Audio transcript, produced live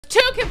Two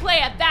can play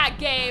at that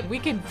game. We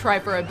can try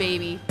for a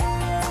baby. Party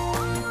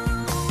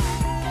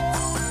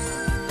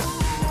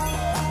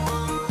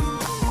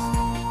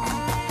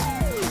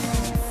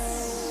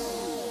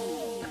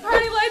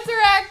lights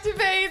are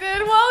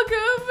activated.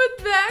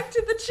 Welcome back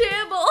to the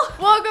channel.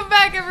 Welcome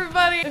back,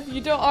 everybody. If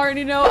you don't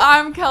already know,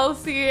 I'm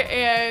Kelsey,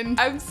 and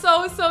I'm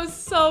so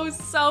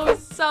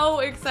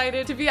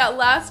excited to be at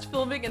last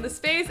filming in the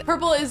space.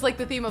 Purple is like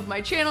the theme of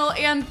my channel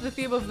and the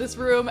theme of this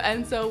room,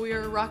 and so we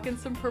are rocking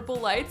some purple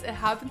lights. It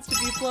happens to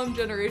be Plum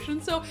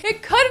generation, so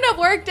it couldn't have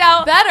worked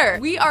out better.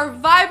 We are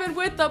vibing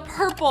with the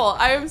purple.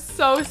 I am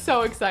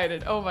so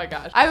excited. Oh my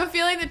gosh. I have a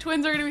feeling the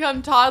twins are gonna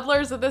become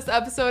toddlers in this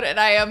episode, and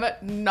I am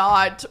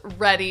not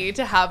ready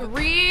to have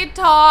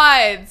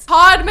retards.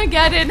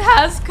 Toddmageddon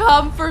has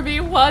come for me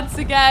once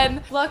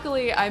again.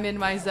 Luckily, I'm in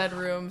my Zen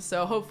room,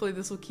 so hopefully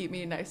this will keep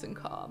me nice and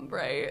calm,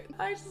 right?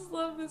 I just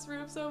love this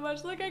room so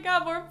much. Look, I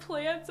got more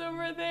plants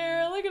over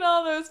there. Look at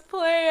all those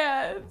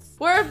plants.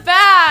 We're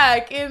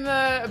back in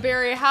the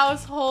Berry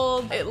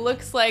household. It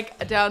looks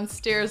like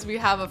downstairs we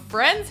have a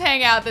friends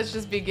hangout that's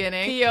just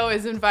beginning. Theo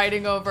is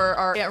inviting over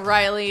our Aunt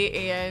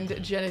Riley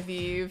and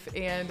Genevieve,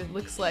 and it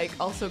looks like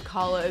also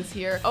Kala is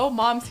here. Oh,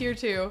 Mom's here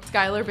too.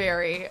 Skylar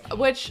Berry,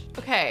 which,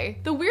 okay.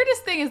 The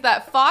weirdest thing is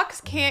that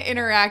Fox can't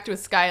interact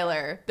with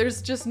Skylar.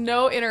 There's just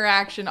no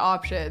interaction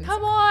options.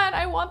 Come on,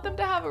 I want them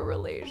to have a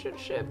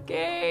relationship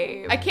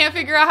game. I can't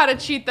figure out how to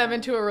cheat them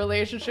into a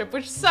relationship,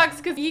 which sucks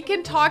because he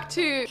can talk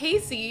to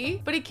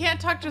Casey, but he can't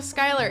talk to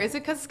Skylar. Is it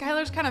because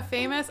Skylar's kind of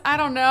famous? I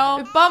don't know.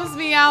 It bums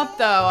me out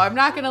though, I'm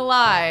not gonna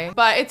lie,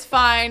 but it's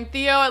fine.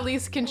 Theo at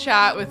least can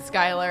chat with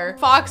Skylar.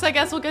 Fox, I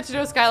guess we'll get to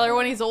know Skylar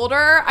when he's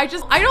older. I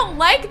don't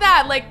like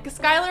that. Like,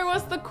 Skylar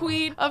was the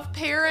queen of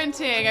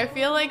parenting. I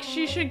feel like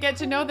she should get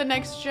to know the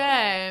next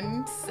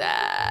gen.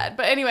 Sad.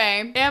 But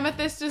anyway,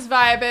 Amethyst is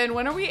vibing.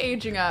 When are we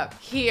aging up?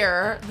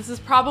 Here. This is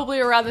probably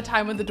around the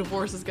time when the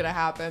divorce is gonna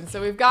happen.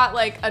 So we've got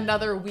like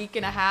another week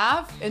and a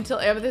half until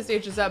Amethyst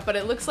ages up, but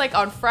it looks like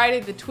on Friday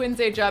the twins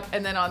age up,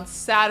 and then on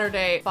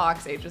Saturday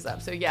Fox ages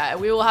up. So yeah,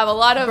 we will have a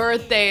lot of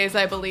birthdays,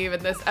 I believe,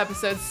 in this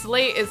episode.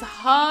 Slate is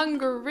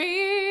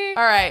hungry.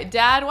 All right,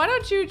 Dad, why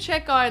don't you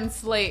check on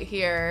Slate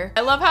here?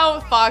 I love how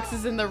Fox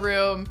is in the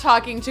room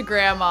talking to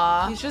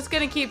Grandma. He's just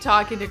gonna keep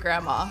talking to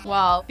Grandma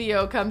while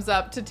Theo comes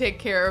up to take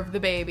care of the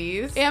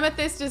babies.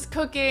 Amethyst is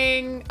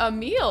cooking a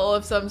meal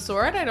of some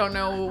sort. I don't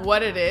know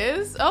what it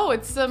is. Oh,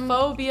 it's some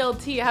faux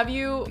BLT. Have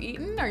you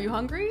eaten? Are you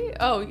hungry?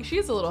 Oh,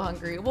 she's a little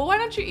hungry. Well, why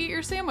don't you eat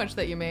your sandwich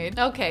that you made?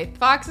 Okay,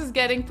 Fox is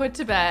getting put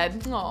to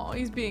bed. Oh,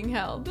 he's being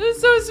held. This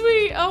is so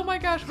sweet. Oh my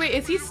gosh. Wait,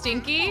 is he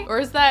stinky? Or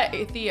is that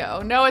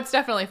Theo? No, it's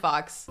definitely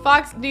Fox.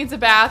 Fox needs a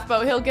bath,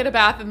 but he'll get a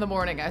bath in the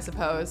morning, I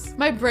suppose.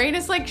 My brain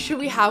is like, should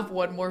we have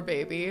one more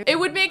baby? It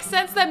would make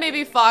sense that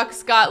maybe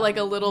Fox got like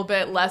a little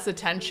bit less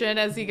attention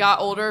as he got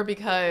older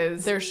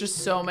because there's just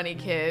so many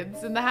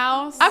kids in the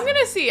house. I'm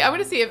gonna see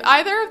if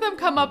either of them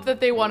come up that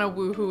they want to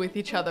woohoo with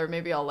each other.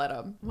 Maybe I'll let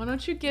them. Why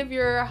don't you give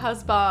your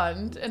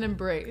husband an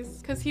embrace?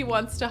 Because he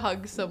wants to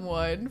hug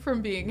someone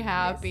from being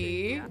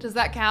happy. Does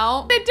that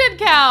count? It did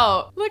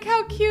count. Look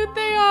how cute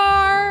they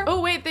are.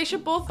 Oh wait, they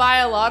should both buy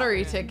a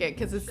lottery ticket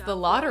because it's the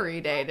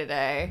lottery day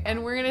today.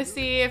 And we're gonna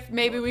see if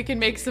maybe we can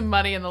make some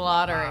money in the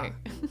lottery.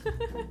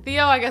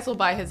 Theo, I guess, will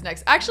buy his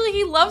next. Actually,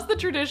 he loves the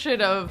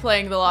tradition of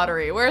playing the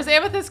lottery, whereas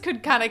Amethyst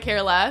could kind of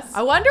care less.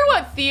 I wonder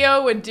what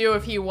Theo would do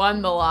if he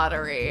won the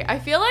lottery. I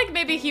feel like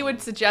maybe he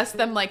would suggest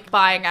them like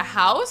buying a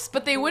house,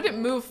 but they wouldn't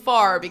move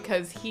far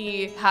because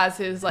he has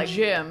his like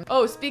gym.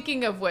 Oh,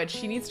 speaking of which,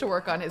 he needs to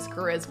work on his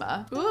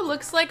charisma. Ooh,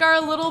 looks like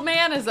our little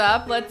man is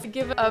up. Let's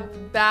give a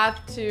bath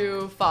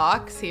to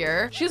Fox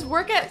here. She has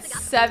work at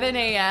 7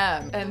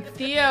 a.m. and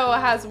Theo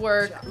has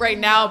work right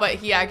now, but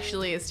he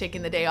actually is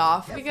taking the day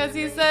off because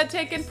he's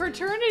taking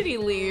paternity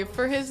leave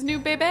for his new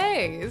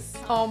babies.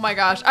 Oh my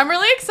gosh. I'm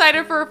really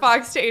excited for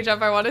Fox to age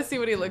up. I want to see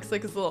what he looks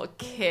like as a little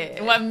kid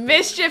and what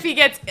mischief he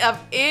gets up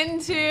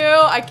into.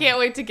 I can't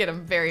wait to get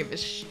him very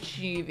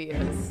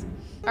mischievous.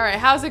 All right,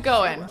 how's it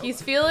going?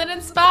 He's feeling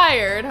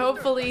inspired.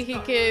 Hopefully he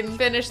can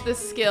finish this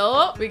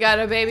skill. We got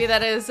a baby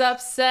that is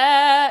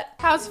upset.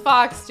 How's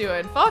Fox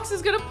doing? Fox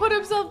is gonna put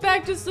himself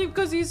back to sleep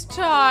because he's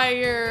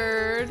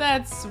tired.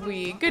 That's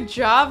sweet. Good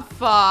job,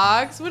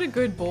 Fox. What a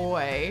good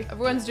boy.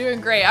 Everyone's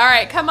doing great. All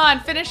right, come on,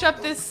 finish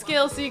up this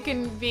skill so you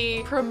can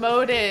be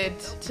promoted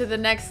to the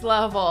next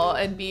level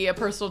and be a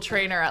personal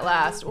trainer at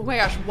last. Oh my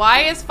gosh,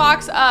 why is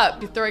Fox up?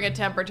 He's throwing a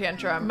temper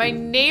tantrum. My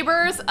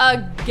neighbors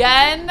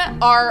again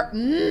are,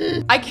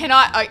 I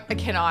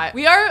cannot.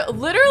 We are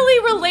literally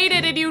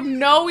related and you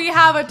know we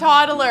have a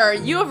toddler.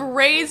 You have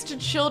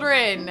raised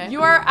children.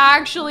 You are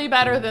actually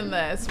better than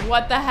this.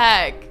 What the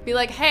heck? Be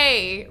like,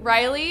 hey,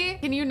 Riley,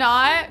 can you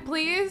not,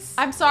 please?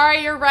 I'm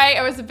sorry, you're right.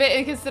 I was a bit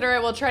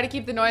inconsiderate. We'll try to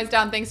keep the noise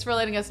down. Thanks for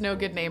letting us know,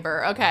 good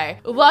neighbor. Okay.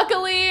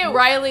 Luckily,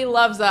 Riley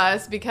loves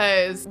us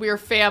because we're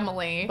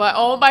family. But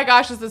oh my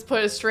gosh, does this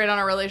put us straight on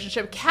a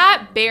relationship?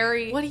 Cat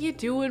Berry, what are you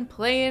doing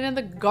playing in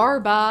the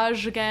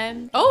garbage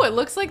again? Oh, it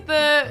looks like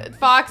the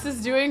fox is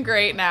He's doing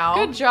great now.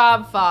 Good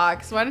job,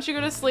 Fox. Why don't you go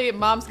to sleep?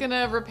 Mom's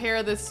gonna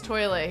repair this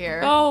toilet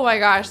here. Oh my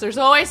gosh, there's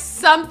always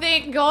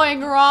something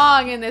going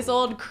wrong in this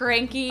old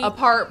cranky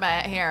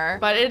apartment here.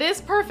 But it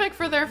is perfect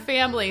for their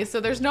family, so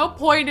there's no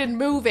point in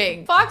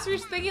moving. Fox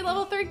reached thingy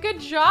level 3.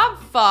 Good job,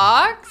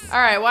 Fox. All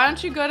right, why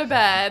don't you go to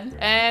bed?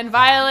 And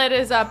Violet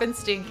is up and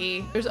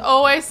stinky. There's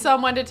always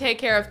someone to take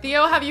care of.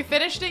 Theo, have you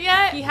finished it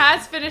yet? He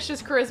has finished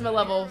his charisma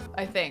level,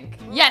 I think.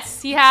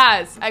 Yes, he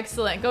has.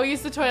 Excellent. Go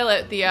use the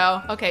toilet,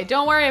 Theo. Okay,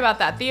 don't worry about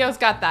that. Theo's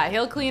got that.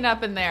 He'll clean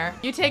up in there.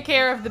 You take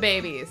care of the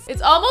babies.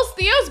 It's almost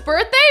Theo's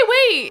birthday?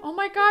 Wait. Oh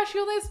my gosh, he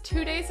only has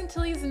 2 days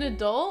until he's an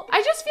adult?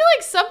 I just feel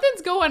like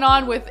something's going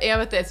on with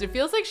Amethyst. It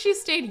feels like she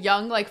stayed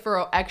young like for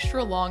an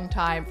extra long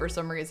time for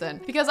some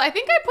reason. Because I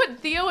think I put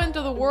Theo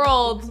into the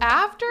world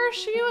after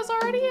she was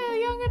already a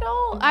young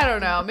adult. I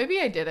don't know. Maybe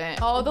I didn't.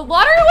 Oh, the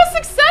lottery was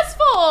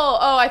successful.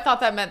 Oh, I thought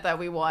that meant that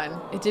we won.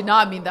 It did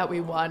not mean that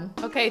we won.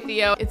 Okay,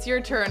 Theo, it's your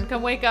turn.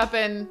 Come wake up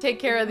and take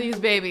care of these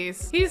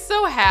babies. He's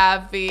so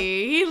happy.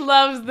 He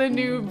loves the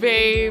new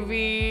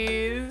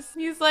babies.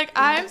 He's like,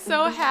 I'm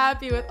so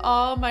happy with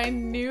all my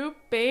new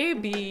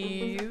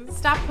babies.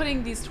 Stop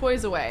putting these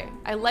toys away.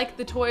 I like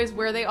the toys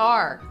where they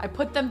are. I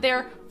put them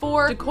there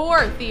for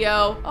decor,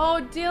 Theo. Oh,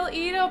 Dale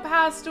Ito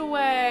passed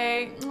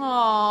away.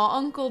 Oh,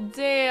 Uncle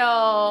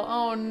Dale.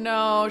 Oh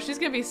no, she's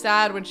gonna be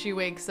sad when she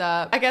wakes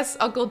up. I guess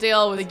Uncle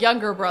Dale was the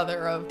younger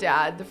brother of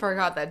Dad. I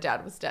forgot that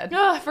Dad was dead.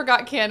 Oh, I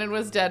forgot Cannon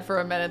was dead for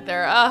a minute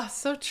there. Ah,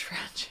 so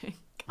tragic.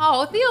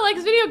 Oh, Theo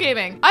likes video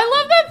gaming. I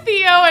love that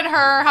Theo and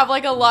her have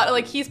like a lot,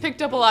 like he's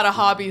picked up a lot of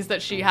hobbies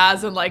that she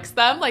has and likes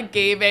them, like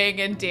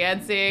gaming and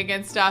dancing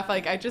and stuff.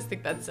 Like, I just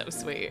think that's so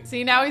sweet.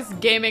 See, now he's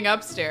gaming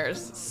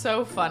upstairs.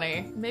 So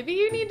funny. Maybe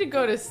you need to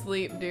go to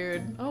sleep,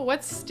 dude. Oh,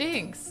 what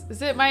stinks?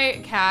 Is it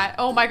my cat?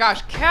 Oh my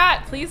gosh,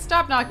 Cat, please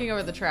stop knocking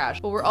over the trash.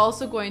 But we're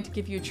also going to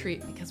give you a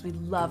treat because we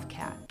love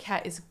Cat.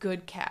 Cat is a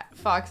good cat.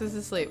 Fox is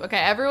asleep. Okay,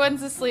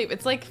 everyone's asleep.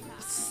 It's like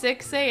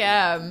 6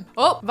 a.m.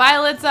 Oh,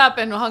 Violet's up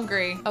and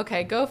hungry.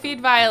 Okay, go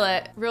feed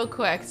Violet real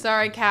quick.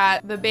 Sorry,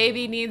 Cat. The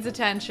baby needs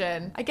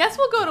attention. I guess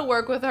we'll go to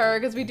work with her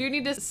because we do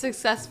need to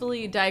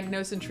successfully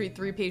diagnose and treat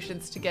 3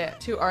 patients to get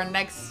to our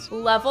next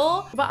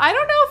level. But I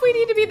don't know if we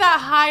need to be that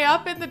high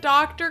up in the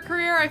doctor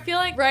career. I feel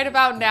like right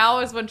about now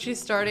is when she's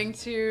starting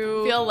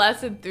to feel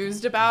less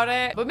enthused about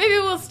it. But maybe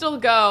we'll still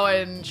go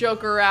and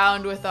joke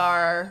around with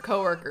our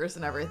coworkers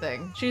and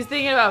everything. She's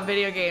thinking about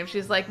video games.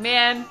 She's like,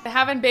 man,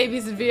 having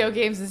babies in video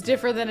games is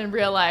different than in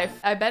real life.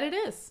 I bet it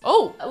is.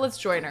 Oh, let's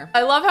join her.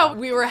 I love how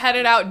we were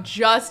headed out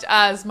just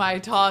as my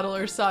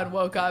toddler son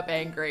woke up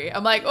angry.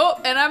 I'm like, oh,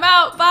 and I'm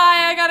out. Bye,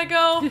 I gotta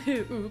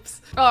go.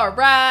 Oops. All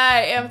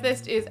right,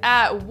 Amethyst is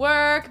at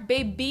work,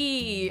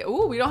 baby.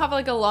 Ooh, we don't have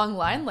like a long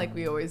line like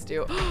we always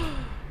do.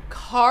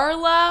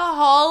 Carla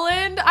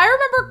Holland. I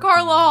remember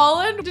Carla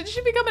Holland. Did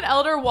she become an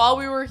elder while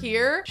we were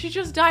here? She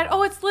just died.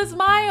 Oh, it's Liz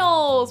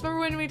Miles. Remember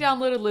when we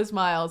downloaded Liz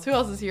Miles? Who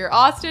else is here?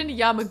 Austin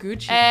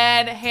Yamaguchi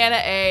and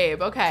Hannah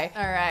Abe. Okay.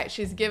 All right.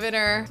 She's giving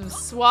her some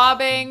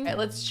swabbing. All right,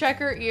 let's check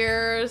her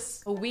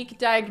ears. A weak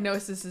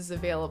diagnosis is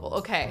available.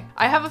 Okay.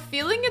 I have a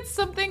feeling it's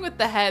something with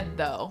the head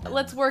though.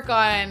 Let's work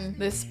on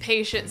this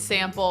patient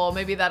sample.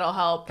 Maybe that'll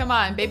help. Come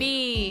on,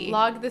 baby.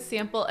 Log the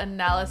sample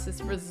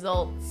analysis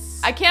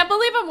results. I can't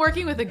believe I'm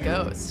working with a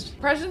ghost.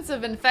 Presence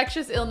of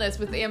infectious illness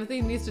with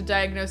Amethyst needs to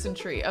diagnose and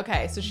treat.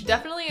 Okay, so she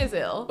definitely is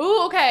ill.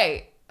 Ooh,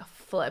 okay.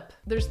 Flip.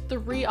 There's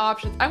 3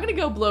 options. I'm gonna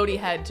go bloaty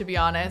head, to be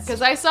honest,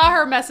 because I saw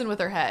her messing with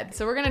her head.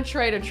 So we're gonna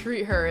try to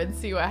treat her and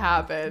see what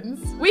happens.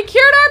 We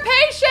cured our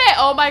patient!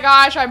 Oh my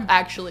gosh, I'm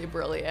actually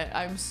brilliant.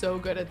 I'm so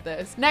good at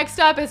this. Next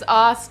up is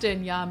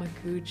Austin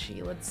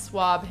Yamaguchi. Let's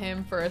swab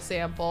him for a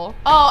sample.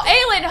 Oh,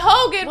 Aylin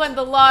Hogan won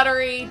the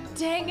lottery.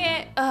 Dang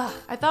it. Ugh,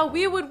 I thought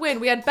we would win.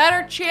 We had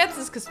better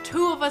chances because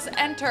 2 of us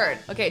entered.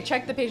 Okay,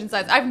 check the patient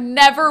size. I've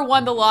never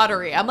won the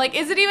lottery. I'm like,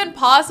 is it even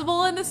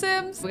possible in The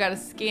Sims? We gotta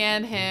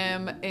scan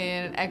him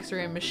in an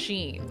x-ray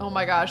machine. Oh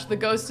my gosh, the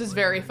ghost is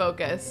very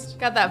focused.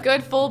 Got that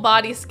good full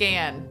body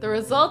scan. The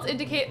results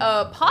indicate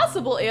a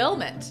possible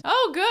ailment.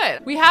 Oh,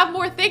 good. We have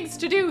more things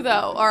to do though.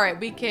 All right,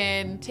 we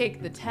can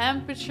take the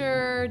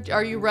temperature.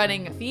 Are you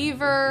running a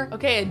fever?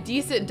 Okay, a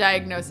decent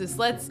diagnosis.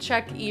 Let's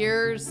check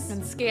ears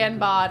and scan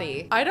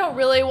body. I don't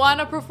really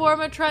want to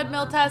perform a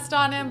treadmill test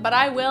on him, but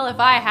I will if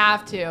I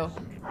have to.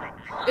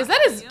 Is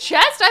that his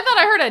chest? I thought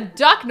I heard a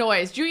duck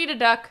noise. Did you eat a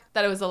duck?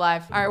 That it was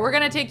alive. All right, we're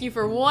gonna take you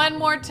for one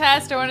more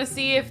test. I wanna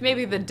see if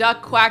maybe the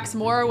duck quacks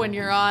more when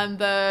you're on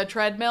the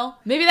treadmill.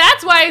 Maybe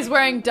that's why he's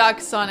wearing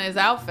ducks on his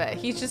outfit.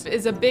 He just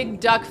is a big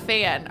duck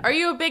fan. Are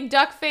you a big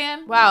duck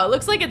fan? Wow, it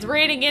looks like it's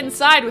raining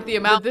inside with the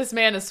amount this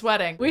man is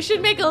sweating. We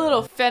should make a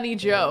little funny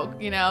joke,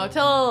 you know,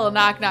 tell a little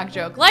knock-knock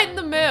joke. Lighten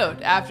the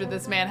mood after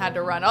this man had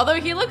to run.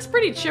 Although he looks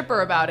pretty chipper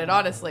about it,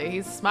 honestly.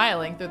 He's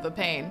smiling through the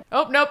pain.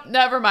 Oh, nope,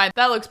 never mind.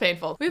 That looks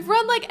painful. We've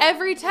run like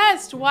every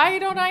test. Why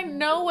don't I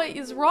know what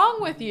is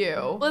wrong with you?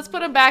 you. Let's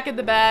put him back in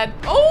the bed.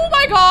 Oh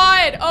my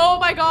God. Oh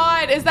my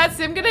God. Is that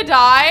Sim gonna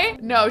die?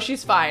 No,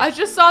 she's fine. I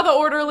just saw the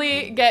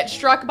orderly get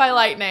struck by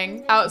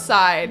lightning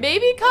outside.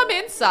 Maybe come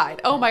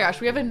inside. Oh my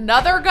gosh, we have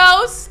another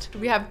ghost.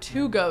 We have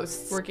 2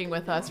 ghosts working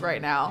with us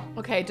right now.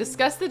 Okay,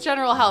 discuss the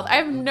general health. I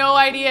have no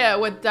idea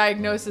what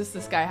diagnosis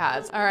this guy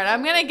has. All right,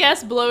 I'm gonna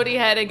guess bloaty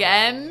head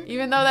again,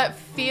 even though that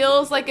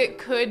feels like it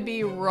could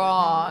be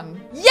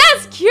wrong.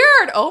 Yes,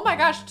 cured. Oh my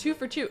gosh, 2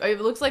 for 2.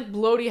 It looks like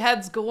bloaty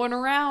heads going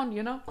around,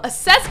 you know?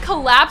 Assess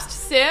collapsed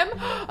Sim.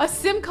 A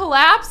Sim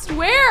collapsed?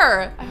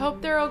 Where? I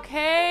hope they're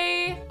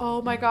okay.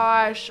 Oh my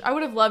gosh, I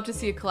would have loved to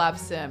see a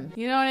collapsed Sim.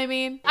 You know what I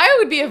mean? I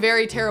would be a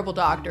very terrible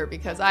doctor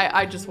because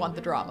I just want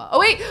the drama. Oh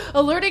wait,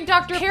 alerting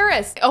Dr.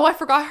 Harris. Oh, I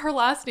forgot her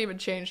last name had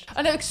changed.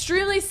 An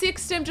extremely sick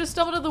Sim just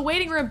stumbled into the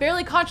waiting room,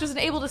 barely conscious and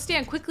able to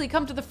stand. Quickly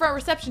come to the front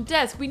reception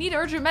desk. We need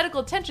urgent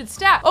medical attention,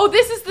 staff. Oh,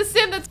 this is the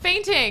Sim that's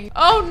fainting.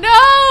 Oh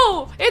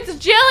no, it's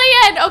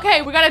Jillian.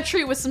 Okay, we gotta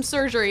treat with some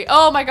surgery.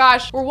 Oh my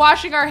gosh, we're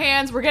washing our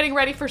hands. We're getting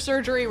ready for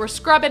surgery. We're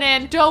scrubbing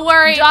in. Don't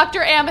worry,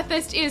 Dr.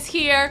 Amethyst is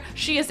here.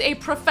 She is a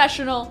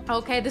professional.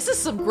 Okay, this is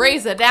some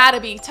Grey's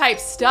Anatomy type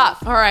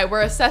stuff. All right,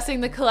 we're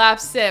assessing the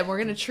collapsed Sim. We're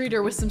gonna treat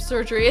her with some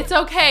surgery. It's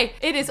okay.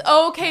 It is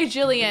okay,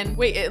 Jillian.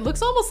 Wait, it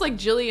looks almost like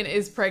Jillian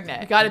is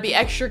pregnant. We gotta be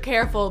extra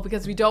careful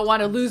because we don't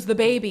want to lose the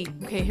baby.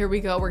 Okay, here we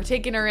go. We're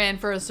taking her in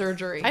for a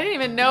surgery. I didn't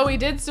even know we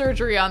did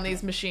surgery on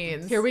these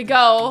machines. Here we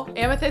go.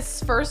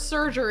 Amethyst's first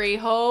surgery.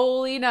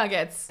 Holy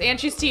nuggets. And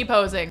she's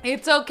T-posing.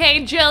 It's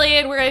okay,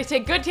 Jillian. We're gonna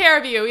take good care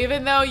of you,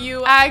 even though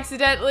you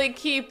accidentally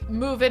keep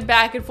moving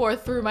back and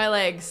forth through my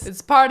legs.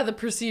 It's part of the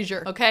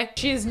procedure, okay?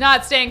 She's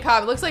not staying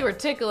calm. It looks like we're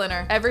tickling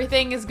her.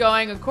 Everything is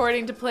going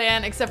according to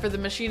plan, except for the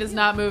machine is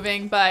not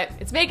moving, but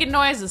it's making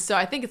noises, so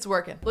I think it's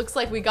working. Looks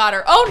like we got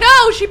her. Oh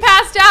no, she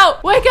passed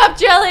out. Wake up,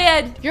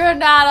 Jillian. You're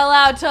not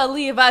allowed to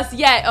leave us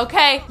yet,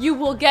 okay? You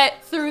will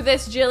get through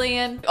this,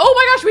 Jillian. Oh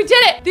my gosh, we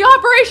did it. The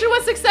operation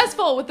was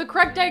successful. With the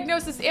correct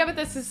diagnosis,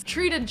 Amethyst has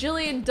treated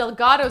Jillian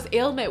Delgado's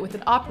ailment with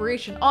an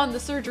operation on the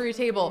surgery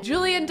table.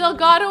 Jillian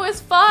Delgado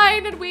is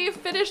fine, and we've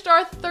finished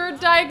our 3rd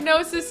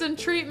diagnosis and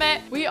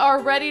treatment. We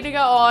are ready to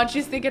go on.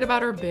 She's thinking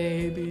about her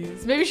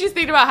babies. Maybe she's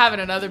thinking about having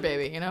another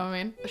baby, you know what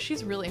I mean?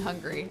 She's really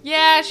hungry.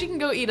 Yeah, she can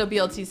go eat a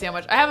BLT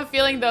sandwich. I have a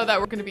feeling though that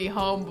we're gonna be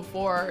home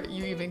before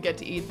you even get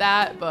to eat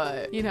that,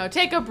 but you know,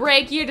 take a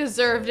break. You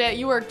deserved it.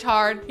 You worked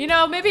hard. You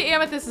know, maybe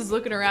Amethyst is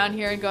looking around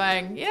here and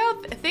going, you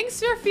know,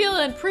 things are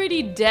feeling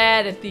pretty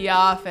dead at the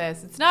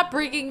office. It's not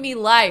bringing me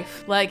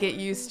life like it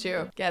used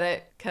to. Get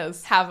it?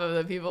 Because half of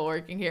the people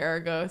working here are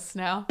ghosts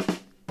now.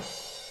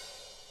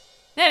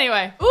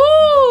 Anyway,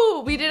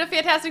 ooh, we did a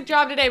fantastic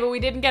job today, but we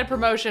didn't get a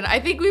promotion. I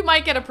think we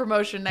might get a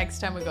promotion next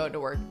time we go to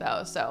work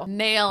though, so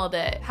nailed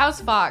it.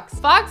 How's Fox?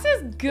 Fox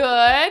is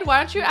good. Why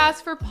don't you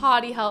ask for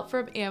potty help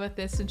from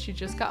Amethyst since she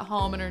just got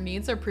home and her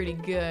needs are pretty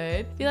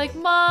good? Be like,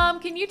 Mom,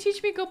 can you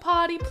teach me go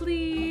potty,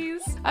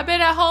 please? I've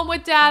been at home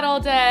with Dad all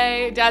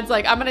day. Dad's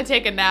like, I'm gonna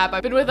take a nap.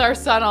 I've been with our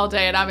son all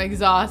day and I'm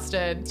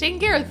exhausted. Taking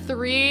care of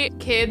 3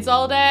 kids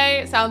all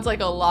day sounds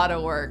like a lot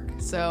of work.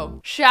 So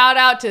shout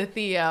out to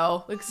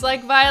Theo. Looks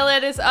like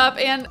Violet is up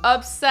and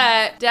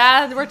upset.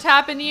 Dad, we're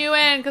tapping you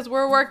in because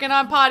we're working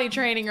on potty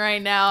training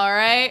right now, all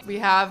right? We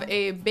have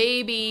a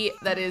baby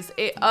that is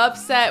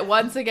upset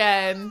once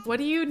again. What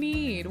do you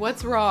need?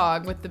 What's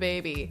wrong with the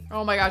baby?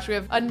 Oh my gosh, we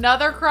have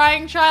another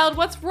crying child.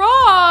 What's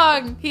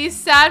wrong? He's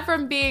sad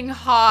from being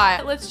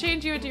hot. Let's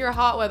change you into your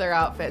hot weather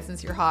outfit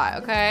since you're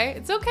hot, okay?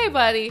 It's okay,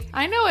 buddy.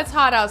 I know it's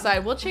hot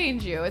outside. We'll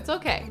change you. It's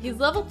okay. He's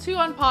level 2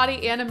 on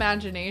potty and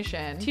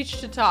imagination.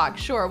 Teach to talk.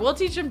 Sure, we'll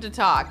teach him to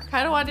talk.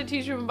 Kind of wanted to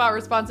teach him about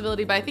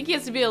responsibility, but I think he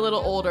has to be a little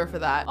older for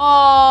that.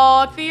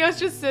 Oh, Theo's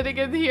just sitting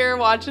in here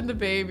watching the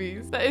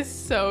babies. That is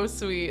so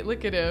sweet.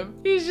 Look at him.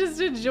 He's just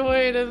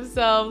enjoying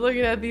himself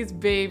looking at these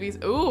babies.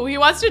 Ooh, he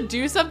wants to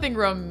do something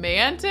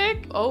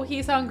romantic. Oh,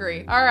 he's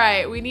hungry. All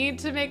right, we need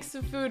to make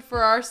some food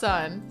for our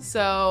son.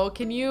 So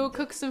can you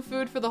cook some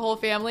food for the whole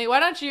family? Why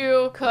don't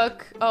you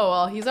cook? Oh,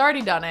 well, he's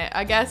already done it.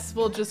 I guess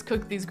we'll just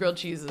cook these grilled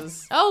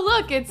cheeses. Oh,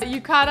 look, it's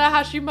Yukata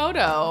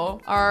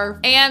Hashimoto, our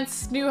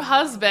aunt's new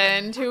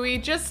husband, who we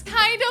just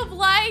kind of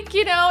like,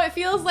 you know, it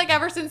feels like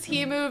ever since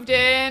he moved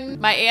in,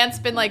 my aunt's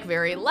been like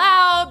very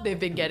loud. They've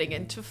been getting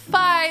into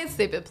fights.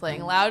 They've been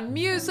playing loud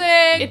music.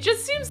 It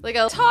just seems like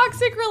a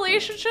toxic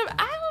relationship.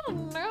 I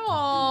don't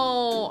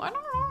know. I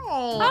don't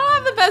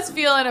have the best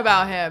feeling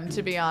about him,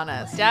 to be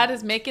honest. Dad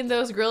is making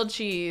those grilled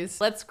cheese.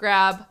 Let's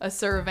grab a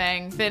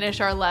serving, finish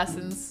our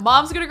lessons.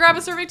 Mom's gonna grab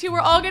a serving too.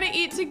 We're all gonna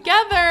eat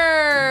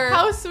together.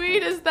 How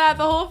sweet is that?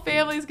 The whole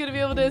family's gonna be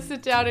able to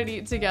sit down and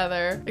eat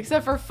together.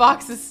 Except for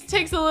Fox, it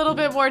takes a little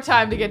bit more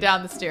time to get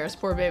down the stairs.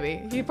 Poor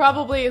baby. He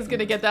probably is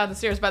gonna get down the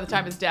stairs by the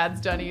time his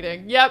dad's done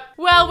eating. Yep.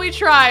 Well, we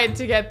tried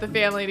to get the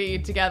family to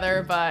eat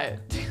together, but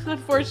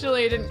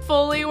Unfortunately, it didn't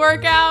fully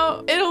work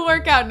out. It'll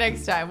work out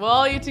next time. We'll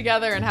all eat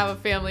together and have a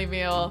family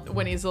meal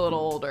when he's a little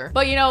older.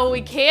 But you know,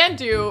 we can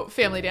do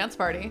family dance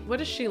party. What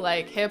does she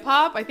like? Hip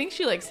hop? I think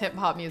she likes hip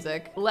hop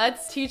music.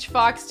 Let's teach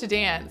Fox to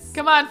dance.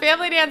 Come on,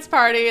 family dance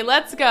party.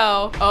 Let's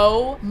go.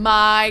 Oh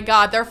my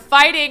God, they're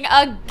fighting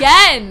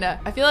again.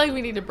 I feel like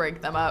we need to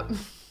break them up.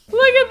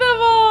 Look at them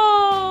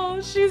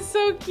all. She's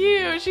so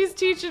cute. She's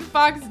teaching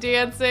Fox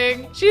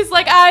dancing. She's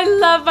like, I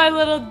love my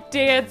little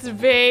dance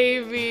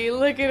baby.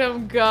 Look at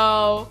him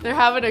go. They're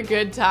having a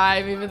good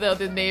time, even though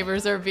the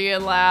neighbors are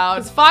being loud.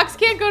 Because Fox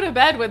can't go to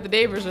bed when the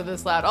neighbors are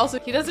this loud. Also,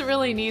 he doesn't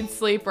really need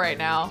sleep right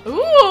now.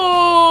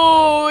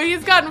 Ooh,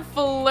 he's gotten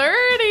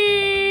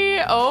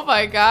flirty. Oh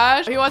my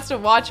gosh. He wants to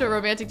watch a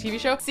romantic TV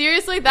show.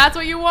 Seriously, that's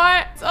what you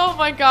want? Oh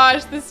my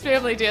gosh, this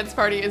family dance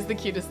party is the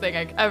cutest thing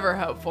I could ever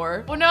hope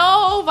for. Oh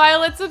no,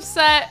 Violet's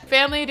upset.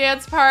 Family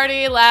dance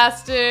party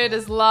lasted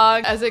as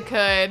long as it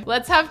could.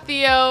 Let's have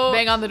Theo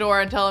bang on the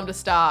door and tell him to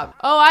stop.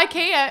 Oh, I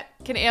can't.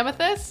 Can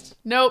Amethyst?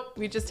 Nope,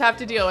 we just have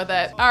to deal with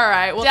it. All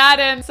right, well,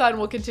 Dad and son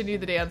will continue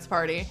the dance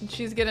party.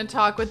 She's gonna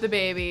talk with the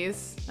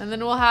babies. And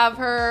then we'll have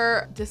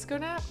her disco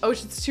nap. Oh,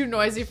 it's too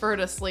noisy for her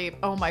to sleep.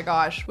 Oh my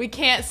gosh, we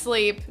can't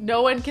sleep.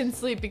 No one can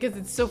sleep because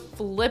it's so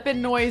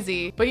flippin'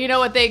 noisy. But you know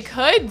what they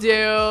could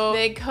do?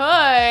 They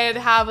could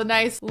have a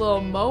nice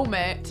little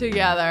moment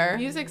together.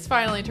 Music's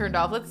finally turned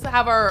off. Let's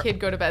have our kid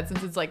go to bed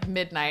since it's like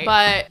midnight.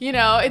 But you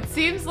know, it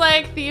seems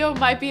like Theo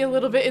might be a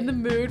little bit in the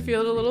mood,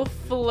 feeling a little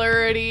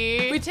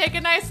flirty. We take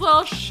a nice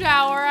little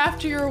shower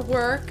after your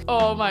work.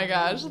 Oh my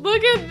gosh,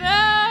 look at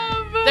them.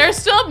 They're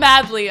still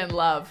madly in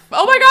love.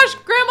 Oh my gosh,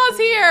 Grandma's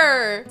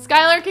here.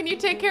 Skylar, can you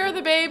take care of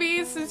the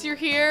babies since you're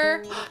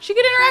here? She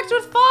can interact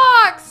with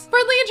Fox.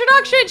 Friendly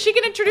introduction. She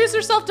can introduce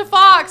herself to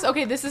Fox.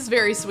 Okay, this is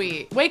very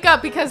sweet. Wake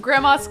up because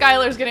Grandma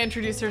Skylar's gonna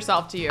introduce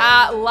herself to you.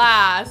 At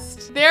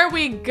last. There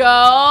we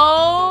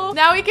go.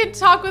 Now we can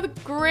talk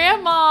with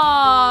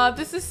Grandma.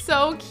 This is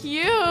so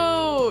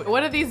cute.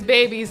 What do these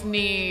babies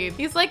need?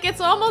 He's like,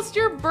 it's almost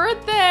your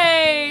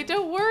birthday.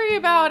 Don't worry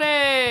about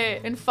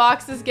it. And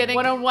Fox is getting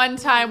one-on-one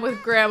time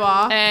with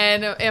Grandma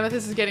and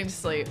Amethyst is getting to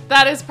sleep.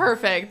 That is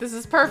perfect. This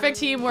is perfect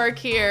teamwork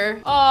here.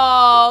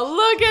 Oh,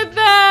 look at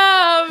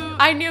them.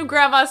 I knew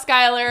Grandma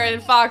Skylar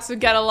and Fox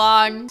would get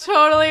along.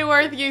 Totally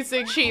worth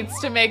using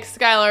cheats to make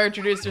Skylar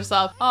introduce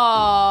herself.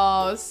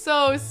 Oh,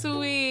 so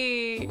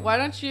sweet. Why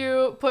don't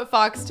you put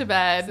Fox to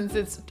bed since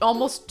it's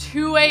almost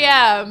 2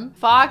 a.m.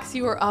 Fox,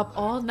 you were up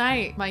all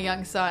night, my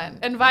young son.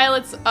 And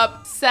Violet's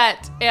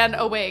upset and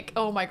awake.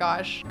 Oh my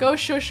gosh. Go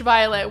shush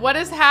Violet. What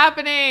is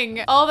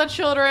happening? All the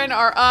children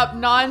are up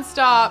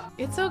non-stop.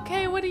 It's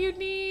okay. What do you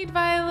need,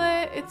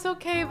 Violet? It's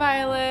okay,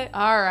 Violet.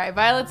 All right,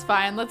 Violet's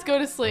fine. Let's go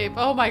to sleep.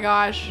 Oh my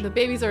gosh. The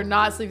babies are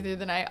not sleeping through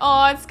the night.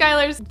 Oh, and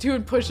Skylar's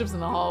doing push-ups in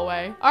the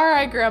hallway. All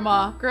right,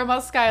 Grandma. Grandma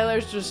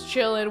Skylar's just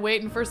chilling,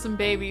 waiting for some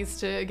babies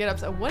to get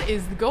upset. What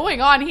is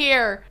going on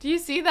here? Do you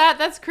see that?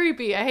 That's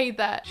creepy. I hate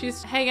that.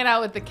 She's hanging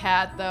out with the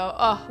cat though.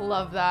 Oh,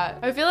 love that.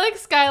 I feel like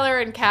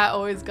Skylar and Cat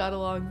always got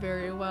along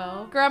very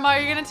well. Grandma,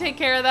 are you gonna take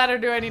care of that or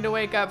do I need to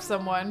wake up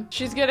someone?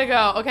 She's gonna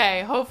go.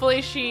 Okay,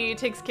 hopefully she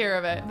takes care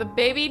of it. The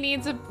baby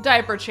needs a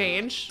diaper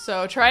change.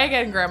 So try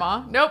again,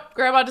 Grandma. Nope,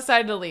 Grandma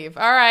decided to leave.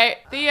 All right,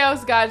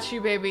 Theo's got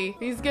you, baby.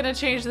 He's gonna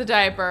change the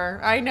diaper.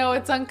 I know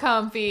it's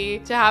uncomfy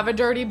to have a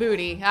dirty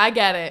booty. I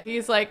get it.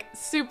 He's like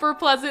super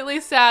pleasantly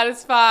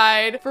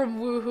satisfied from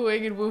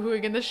woohooing and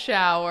woohooing in the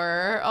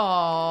shower.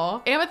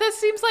 Aw. Amethyst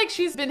seems like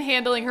she's been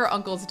handling her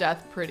uncle's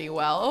death pretty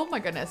well. Oh my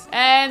goodness.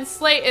 And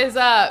Slate is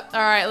up.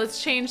 All right,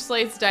 let's change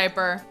Slate's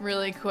diaper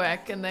really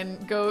quick and then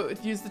go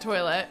use the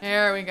toilet.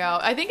 There we go.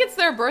 I think it's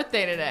their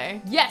birthday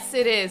today. Yes,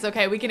 it is.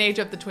 Okay, we can age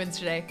up the twins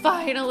today.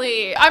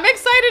 Finally. I'm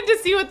excited to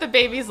see what the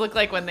babies look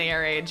like when they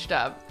are aged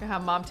up. Gonna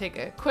have Mom take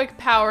a quick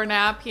power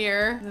nap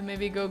here. And then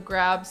maybe go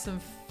grab some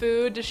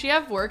food. Does she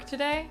have work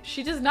today?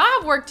 She does not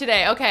have work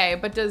today. Okay,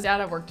 but does Dad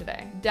have work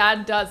today?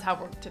 Dad does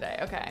have work today.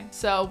 Okay,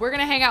 so we're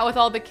gonna hang out with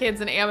all the kids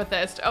in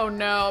Amethyst. Oh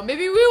no,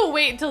 maybe we will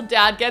wait until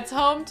Dad gets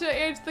home to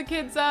age the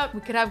kids up.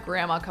 We could have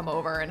Grandma come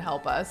over and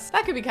help us.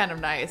 That could be kind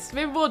of nice.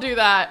 Maybe we'll do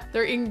that.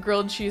 They're eating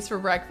grilled cheese for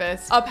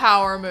breakfast. A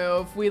power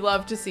move. We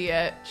love to see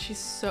it. She's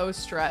so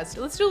stressed.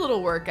 Let's do a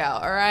little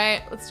workout, all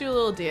right? Let's do a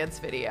little dance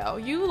video.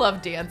 You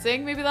love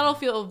dancing. Maybe that'll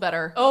feel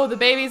better. Oh, the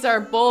babies are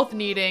both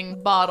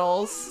needing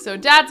bottles. So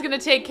Dad's gonna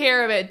take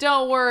care of it.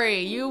 Don't worry.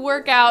 You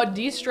work out,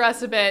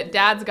 de-stress a bit.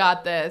 Dad's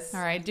got this.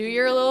 All right, do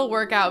your little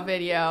workout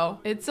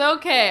video. It's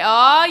okay.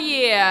 Oh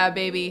yeah,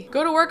 baby.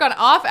 Go to work on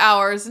off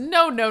hours.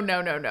 No, no,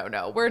 no, no, no,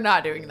 no. We're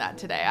not doing that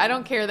today. I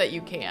don't care that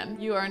you can.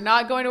 You are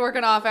not going to work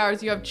on off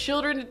hours. You have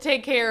children to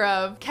take care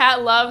of.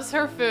 Cat loves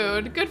her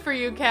food. Good for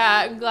you,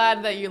 Cat. I'm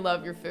glad that you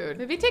love your food.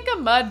 Maybe take a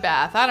mud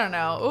bath. I don't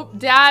know. Oop,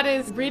 Dad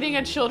is reading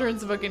a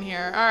children's book in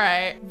here. All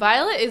right.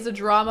 Violet is a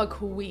drama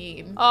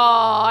queen. Oh,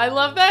 I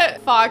love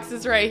that Fox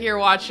is right here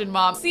watching watching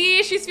mom.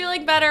 See, she's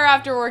feeling better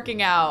after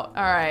working out.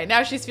 All right,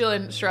 now she's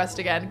feeling stressed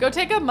again. Go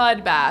take a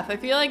mud bath. I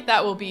feel like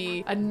that will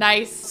be a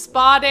nice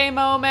spa day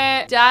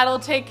moment. Dad'll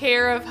take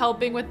care of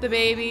helping with the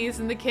babies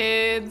and the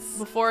kids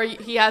before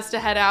he has to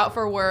head out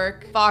for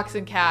work. Fox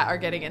and Cat are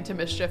getting into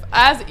mischief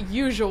as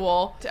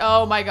usual.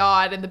 Oh my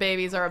God, and the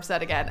babies are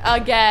upset again.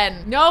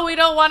 Again. No, we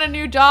don't want a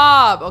new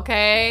job,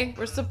 okay?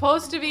 We're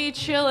supposed to be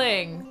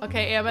chilling.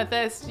 Okay,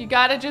 Amethyst, you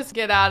gotta just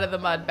get out of the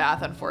mud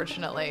bath,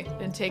 unfortunately,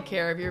 and take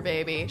care of your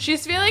baby.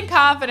 She's feeling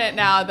confident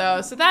now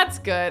though, so that's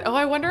good. Oh,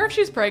 I wonder if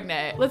she's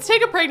pregnant. Let's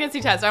take a pregnancy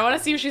test. I wanna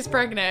see if she's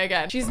pregnant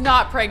again. She's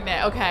not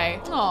pregnant,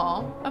 okay.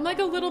 Oh, I'm like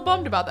a little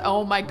bummed about that.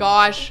 Oh my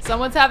gosh,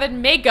 someone's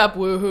having makeup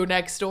woohoo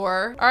next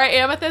door. All right,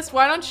 Amethyst,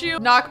 why don't you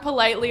knock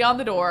politely on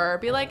the door?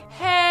 Be like,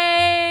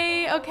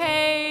 hey,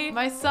 okay,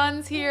 my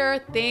son's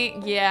here.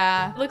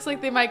 Yeah, looks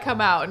like they might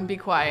come out and be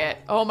quiet.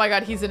 Oh my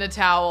God, he's in a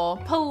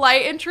towel.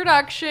 Polite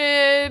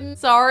introduction.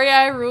 Sorry,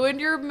 I ruined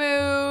your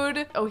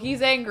mood. Oh,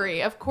 he's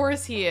angry. Of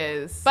course he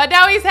is. But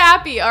now he's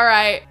happy. All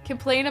right,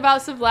 complain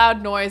about some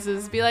loud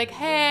noises. Be like,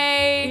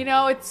 hey, you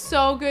know, it's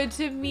so good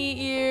to meet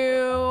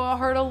you. I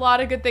heard a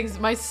lot of good things.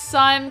 My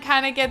son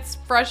kind of gets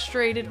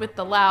frustrated with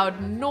the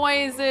loud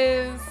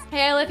noises.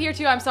 Hey, I live here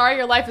too. I'm sorry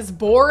your life is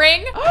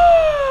boring.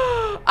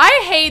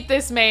 I hate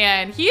this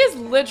man. He is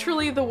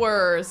literally the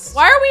worst.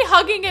 Why are we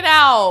hugging it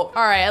out?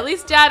 All right, at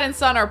least dad and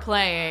son are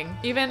playing,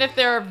 even if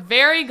they're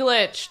very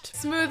glitched.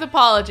 Smooth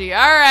apology. All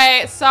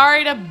right,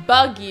 sorry to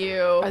bug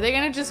you. Are they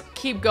gonna just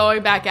keep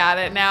going back at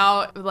it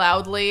now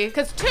loudly?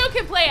 Because two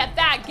can play at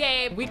that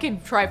game. We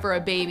can try for a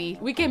baby.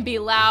 We can be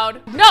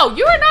loud. No,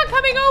 you are not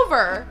coming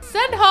over.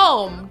 Send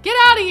home. Get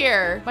out of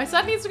here. My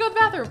son needs to go to the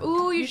bathroom.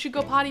 Ooh, you should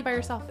go potty by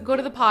yourself. Go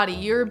to the potty.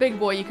 You're a big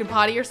boy. You can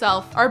potty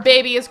yourself. Our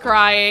baby is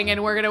crying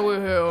and we're gonna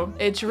woohoo.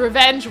 It's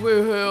revenge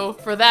woohoo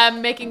for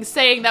them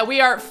saying that we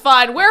aren't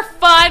fun. We're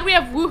fun. We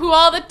have woohoo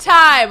all the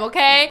time,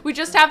 okay? We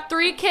just have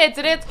 3 kids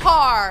and it's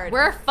hard.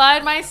 We're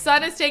fun. My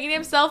son is taking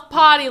himself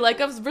potty like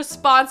a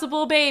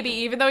responsible baby,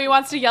 even though he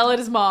wants to yell at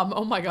his mom.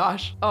 Oh my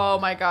gosh. Oh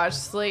my gosh.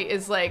 Slate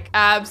is like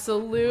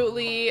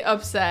absolutely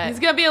upset. He's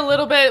gonna be a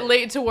little bit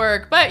late to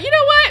work, but you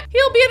know what?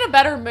 He'll be in a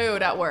better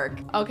mood at work.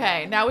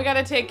 Okay, now we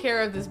gotta take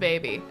care of this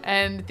baby.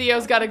 And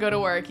Theo's gotta go to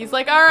work. He's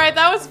like, all right,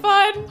 that was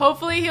fun.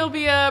 Hopefully he'll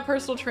be a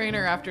personal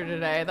trainer after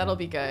today. That'll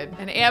be good.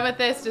 And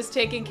Amethyst is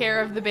taking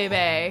care of the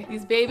baby.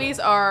 These babies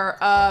are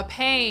a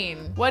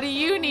pain. What do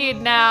you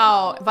need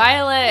now?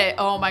 Violet.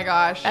 Oh my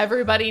gosh.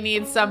 Everybody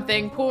needs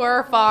something.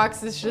 Poor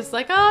Fox is just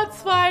like, oh,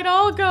 it's fine.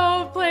 I'll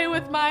go play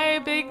with my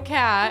big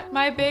cat,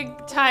 my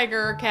big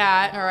tiger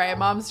cat. All right,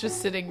 mom's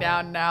just sitting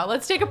down now.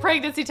 Let's take a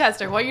pregnancy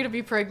test. I want you to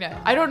be pregnant.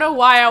 I don't know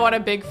why I want a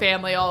big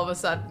family all of a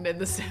sudden in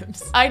The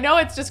Sims. I know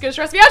it's just gonna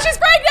stress me out. She's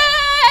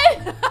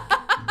pregnant!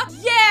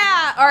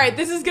 Yeah! All right,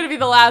 this is gonna be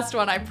the last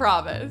one, I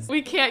promise.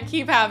 We can't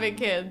keep having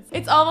kids.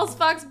 It's almost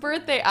Fox's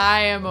birthday.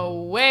 I am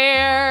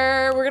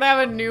aware. We're gonna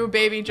have a new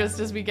baby just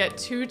as we get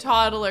 2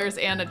 toddlers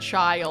and a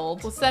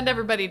child. We'll send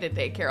everybody to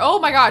daycare. Oh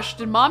my gosh,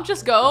 did mom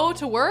just go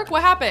to work?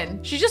 What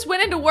happened? She just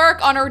went into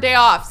work on her day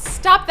off.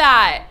 Stop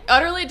that.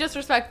 Utterly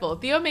disrespectful.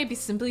 Theo may be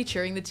simply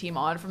cheering the team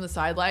on from the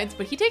sidelines,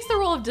 but he takes the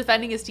role of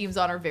defending his team's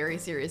honor very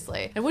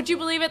seriously. And would you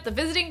believe it? The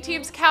visiting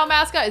team's cow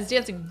mascot is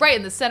dancing right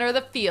in the center of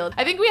the field.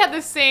 I think we had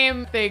the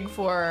same thing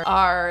for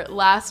our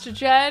last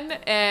gen,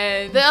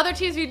 and the other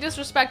teams being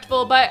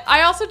disrespectful, but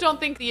I also don't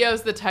think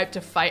Theo's the type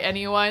to fight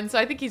anyone, so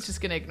I think he's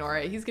just gonna ignore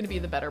it. He's gonna be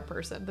the better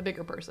person, the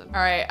bigger person.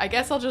 All right, I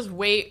guess I'll just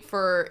wait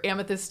for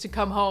Amethyst to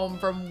come home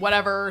from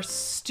whatever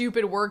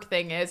stupid work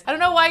thing is. I don't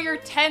know why you're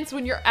tense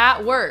when you're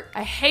at work.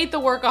 I hate the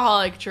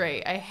workaholic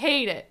trait. I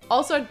hate it.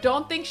 Also, I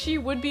don't think she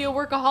would be a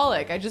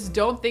workaholic. I just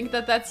don't think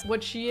that that's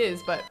what she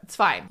is, but it's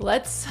fine.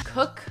 Let's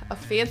cook a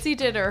fancy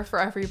dinner for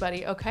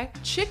everybody, okay?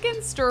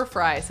 Chicken stir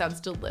fry sounds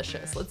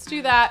delicious. Let's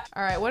do that.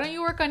 All right, why don't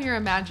you work on your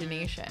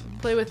imagination?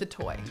 Play with the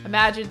toy.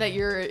 Imagine that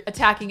you're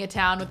attacking a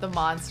town with a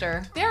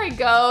monster. There he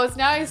goes.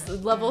 Now he's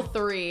level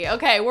 3.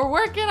 Okay, we're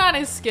working on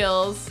his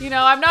skills. You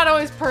know, I'm not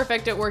always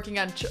perfect at working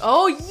on,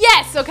 oh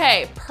yes,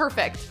 okay,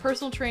 perfect.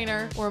 Personal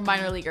trainer or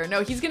minor leaguer.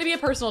 No, he's gonna be a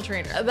personal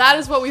trainer. That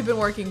is what we've been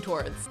working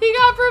towards. He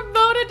got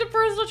promoted to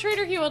personal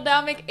trainer. He will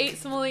now make 8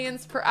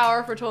 simoleons per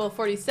hour for a total of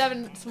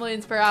 47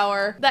 simoleons per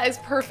hour. That is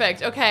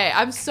perfect. Okay,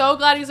 I'm so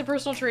glad he's a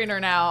personal trainer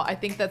now. I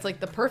think that's like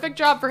the perfect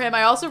job for him.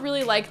 I also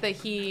really like that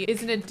he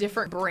is in a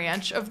different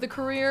branch of the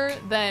career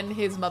than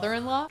his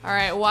mother-in-law. All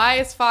right, why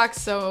is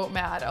Fox so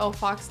mad? Oh,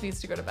 Fox needs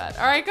to go to bed.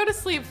 All right, go to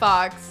sleep,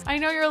 Fox. I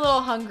know you're a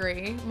little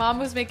hungry. Mom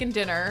was making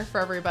dinner for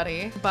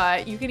everybody,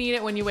 but you can eat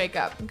it when you wake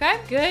up, okay?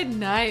 Good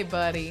night,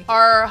 buddy.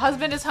 Our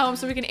husband is home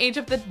so we can age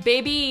up the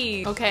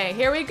baby. Okay,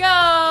 here we go.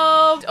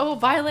 Oh,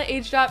 Violet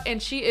aged up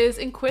and she is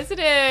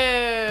inquisitive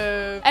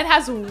and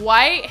has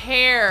white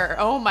hair.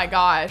 Oh my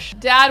gosh.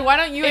 Dad, why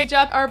don't you age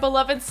up our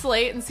beloved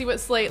Slate and see what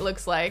Slate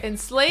looks like? And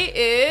Slate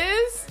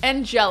is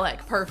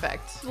angelic.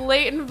 Perfect.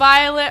 Slate and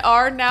Violet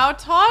are now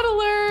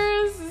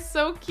toddlers.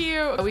 so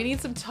cute. We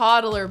need some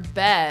toddler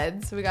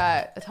beds. So we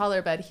got a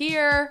toddler bed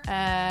here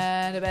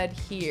and a bed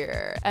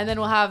here. And then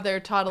we'll have their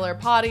toddler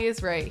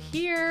potties right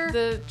here.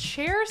 The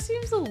chair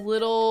seems a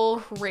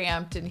little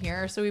cramped in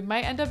here, so we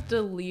might end up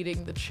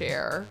deleting the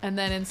chair and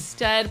then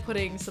instead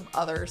putting some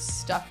other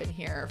stuff in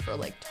here for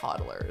like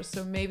toddlers.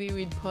 So maybe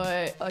we'd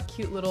put a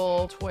cute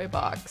little toy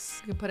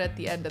box we could put at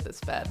the end of this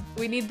bed.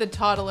 We need the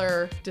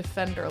toddler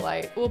defender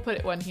light. We'll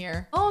put one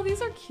here. Oh,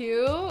 these are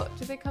cute.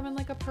 Do they come in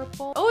like a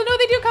purple? Oh no,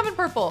 they do come in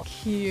purple.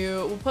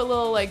 Cute. We'll put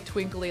little like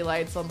twinkly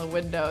lights on the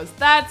windows.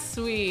 That's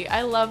sweet.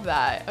 I love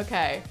that.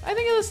 Okay, I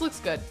think this looks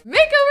good.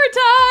 Makeover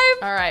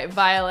time! All right,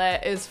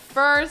 Violet is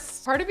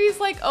first. Part of me's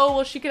like, oh,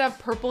 well, she could have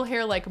purple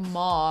hair like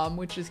mom,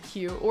 which is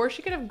cute. Or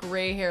she could have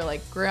gray hair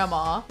like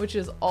grandma, which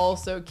is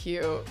also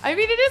cute. I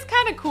mean, it is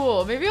kind of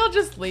cool. Maybe I'll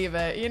just leave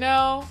it, you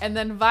know? And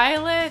then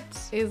Violet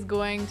is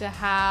going to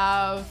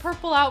have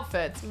purple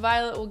outfits.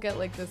 Violet will get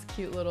like this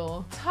cute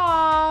little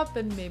top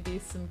and maybe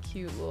some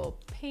cute little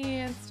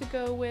pants to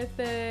go with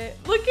it.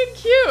 Looking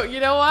cute, you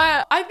know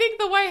what? I think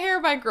the white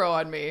hair might grow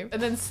on me.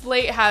 And then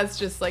Slate has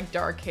just like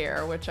dark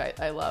hair, which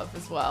I love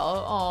as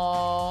well.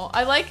 Oh,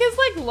 I like his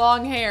like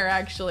long hair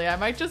actually. I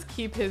might just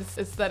keep his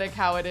aesthetic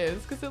how it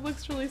is because it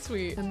looks really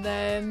sweet. And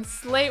then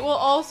Slate will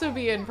also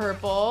be in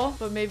purple,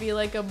 but maybe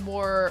like a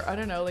more, I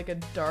don't know, like a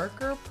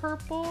darker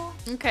purple.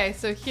 Okay,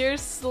 so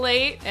here's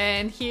Slate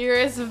and here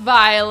is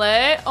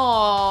Violet.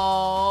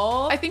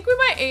 Oh, I think we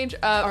might age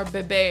up our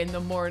bebe in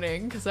the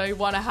morning because I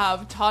want to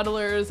have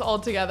toddlers all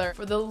together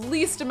for the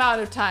least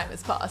amount of time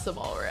as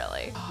possible,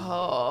 really.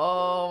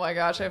 Oh my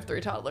gosh, I have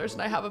 3 toddlers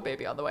and I have a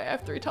baby on the way. I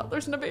have 3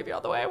 toddlers and a baby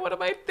on the way. What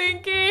am I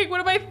thinking?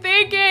 What am I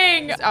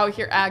thinking? Out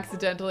here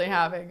accidentally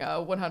having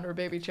a 100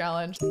 baby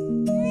challenge.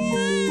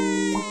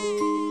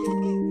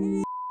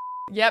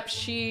 Yep,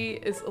 she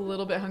is a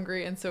little bit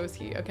hungry and so is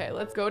he. Okay,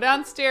 let's go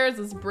downstairs.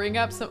 Let's bring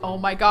up some, oh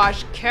my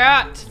gosh,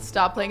 Cat.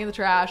 Stop playing in the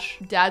trash.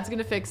 Dad's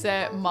gonna fix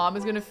it. Mom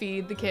is gonna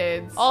feed the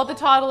kids. All the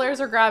toddlers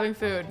are grabbing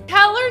food.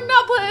 Cat learned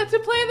not to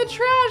play in the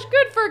trash.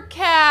 Good for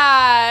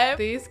Cat.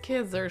 These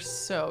kids are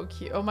so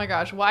cute. Oh my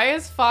gosh, why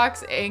is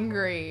Fox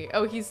angry?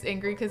 Oh, he's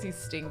angry because he's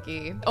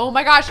stinky. Oh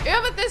my gosh,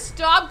 Amethyst,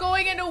 stop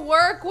going into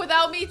work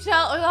without me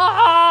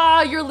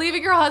you're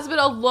leaving your husband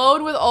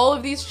alone with all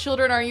of these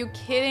children. Are you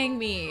kidding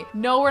me?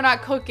 No, we're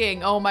not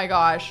cooking. Oh my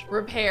gosh.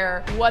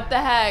 Repair. What the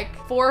heck?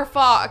 Poor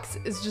Fox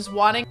is just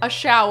wanting a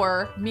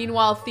shower.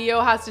 Meanwhile, Theo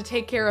has to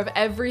take care of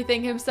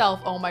everything himself.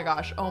 Oh my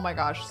gosh. Oh my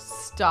gosh.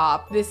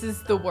 Stop. This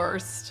is the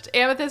worst.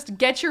 Amethyst,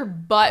 get your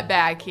butt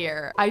back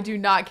here. I do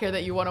not care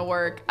that you want to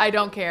work. I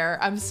don't care.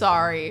 I'm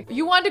sorry.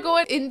 You want to go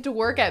into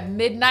work at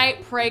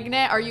midnight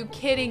pregnant? Are you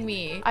kidding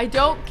me? I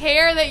don't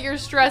care that you're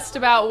stressed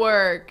about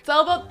work.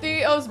 Celebrate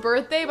Theo's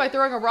birthday by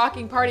throwing a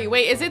rocking party.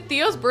 Wait, is it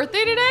Theo's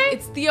birthday today?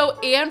 It's Theo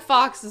and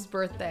Fox's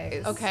birthday.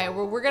 Okay,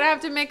 well, we're gonna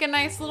have to make a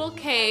nice little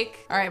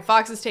cake. All right,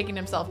 Fox is taking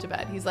himself to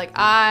bed. He's like,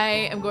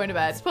 I am going to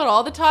bed. Let's put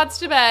all the Todds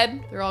to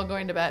bed. They're all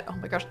going to bed. Oh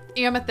my gosh,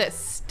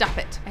 Amethyst, stop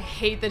it. I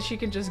hate that she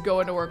can just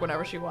go into work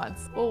whenever she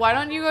wants. Well, why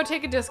don't you go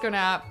take a disco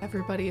nap?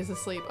 Everybody is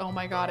asleep. Oh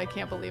my God, I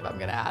can't believe I'm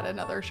gonna add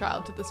another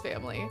child to this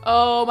family.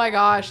 Oh my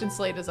gosh, and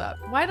Slate is up.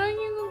 Why don't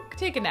you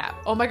take a nap?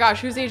 Oh my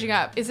gosh, who's aging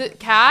up? Is it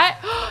Cat?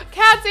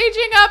 Cat's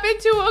aging up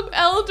into an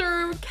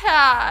elder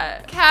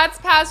cat. Cat's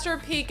past her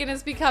peak and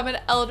has become an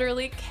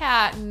elderly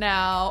cat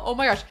now. Oh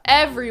my gosh,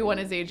 everyone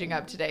is aging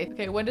up today.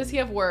 Okay, when does he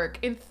have work?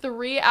 In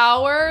 3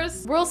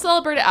 hours? We'll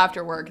celebrate it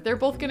after work. They're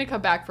both gonna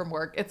come back from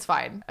work. It's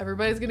fine.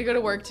 Everybody's gonna go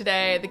to work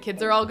today. The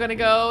kids are all gonna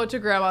go to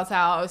grandma's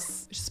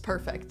house. It's just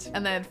perfect.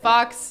 And then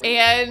Fox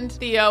and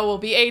Theo will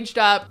be aged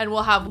up and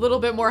we'll have a little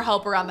bit more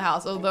help around the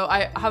house. Although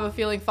I have a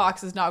feeling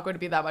Fox is not going to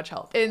be that much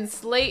help. And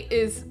Slate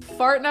is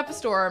farting up a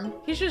storm.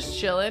 He's just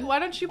chilling. Why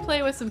don't you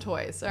play with some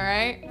toys, all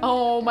right?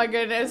 Oh my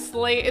goodness,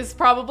 Slate is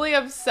probably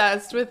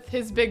obsessed with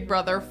his big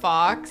brother,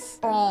 Fox.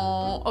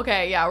 Oh,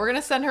 okay, yeah, we're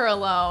gonna send her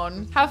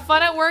alone. Have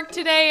fun at work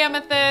today,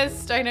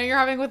 Amethyst. I know you're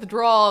having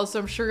withdrawals, so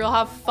I'm sure you'll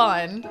have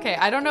fun. Okay,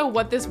 I don't know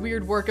what this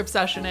weird work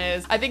obsession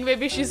is. I think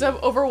maybe she's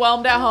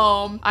overwhelmed at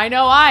home. I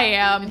know I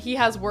am. He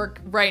has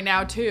work right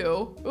now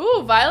too.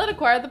 Ooh, Violet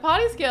acquired the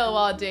potty skill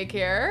while at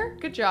daycare.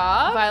 Good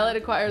job. Violet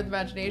acquired the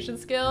imagination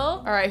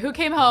skill. All right, who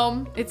came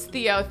home? It's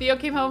Theo. Theo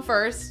came home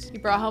first. He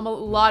brought home a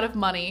lot of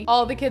money.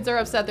 All the kids are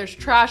upset. There's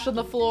trash on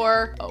the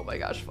floor. Oh my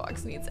gosh,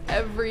 Fox needs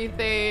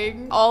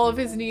everything. All of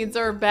his needs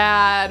are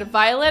bad.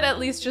 Violet at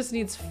least just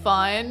needs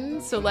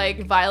fun. So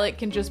like Violet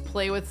can just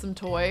play with some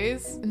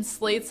toys. And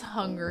Slate's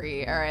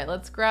hungry. All right,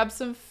 let's grab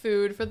some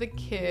food for the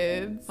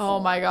kids. Oh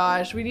my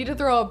gosh, we need to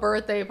throw a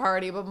birthday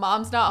party, but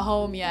mom's not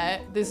home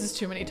yet. This is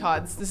too many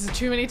Todds. This is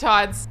too many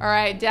Todds. All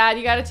right, Dad,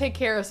 you gotta take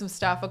care of some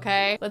stuff,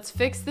 okay? Let's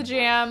fix the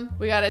jam.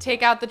 We gotta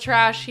take out the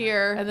trash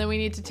here, and then we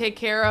need to take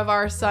care of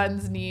our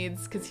son's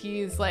needs because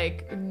he's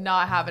like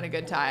not having a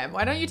good time.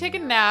 Why don't you take a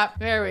nap?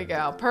 There we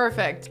go.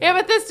 Perfect.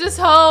 Amethyst is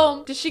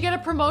home. Did she get a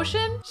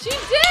promotion? She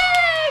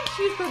did!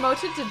 She's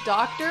promoted to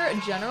doctor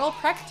and general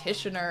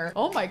practitioner.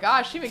 Oh my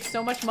gosh, she makes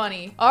so much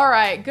money. All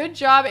right, good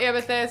job,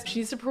 Amethyst. She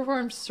needs to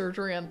perform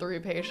surgery on 3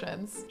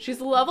 patients.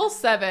 She's level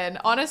 7.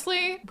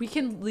 Honestly, we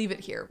can leave it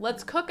here.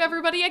 Let's cook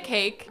everybody a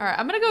cake. All right,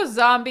 I'm gonna go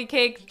zombie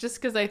cake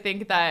just because I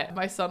think that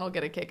my son will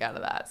get a kick out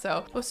of that.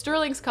 So, oh,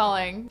 Sterling's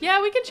calling.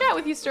 Yeah, we can chat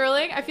with you,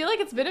 Sterling. I feel like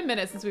it's been a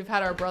minute since we've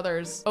had our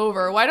brothers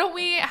over. Why don't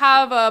we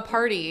have a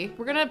party?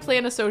 We're gonna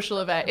plan a social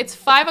event. It's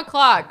 5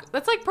 o'clock.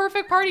 That's like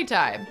perfect party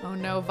time. Oh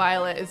no,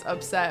 Violet is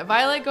upset.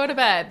 Violet, go to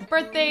bed.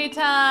 Birthday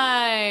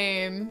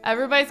time.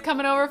 Everybody's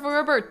coming over for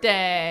a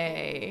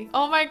birthday.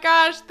 Oh my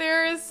gosh,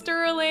 there is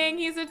Sterling.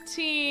 He's a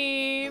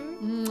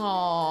teen.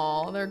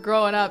 Aw, they're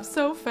growing up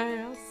so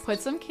fast. Put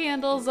some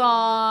candles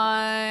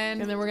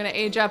on, and then we're gonna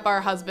age up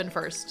our husband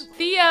first.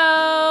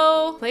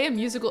 Theo, play a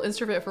musical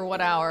instrument for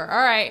 1 hour.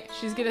 All right,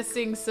 she's gonna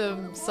sing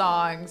some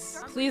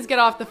songs. Please get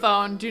off the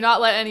phone. Do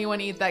not let anyone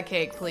eat that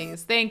cake,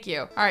 please. Thank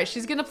you. All right,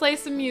 she's gonna play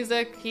some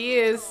music. He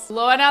is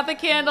blowing out the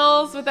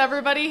candles with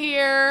everybody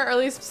here, or at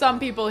least some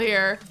people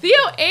here. Theo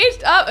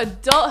aged up,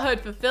 adulthood,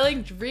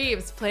 fulfilling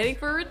dreams, planning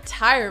for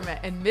retirement,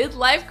 and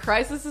midlife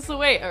crises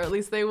await, or at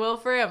least they will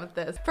for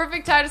Amethyst.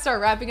 Perfect time to start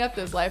wrapping up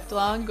those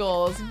lifelong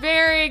goals.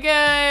 Very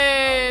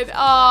good.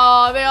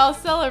 Oh, they all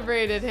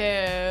celebrated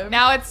him.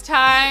 Now it's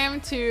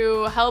time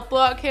to help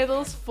blow out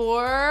candles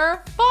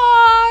for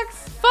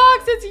Fox.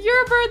 Fox, it's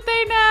your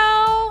birthday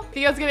now.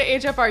 Theo's gonna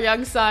age up our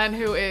young son,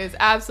 who is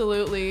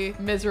absolutely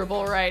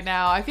miserable right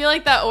now. I feel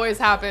like that always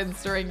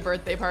happens during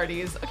birthday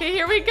parties. Okay,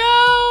 here we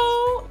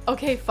go.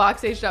 Okay,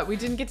 Fox aged up. We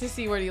didn't get to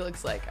see what he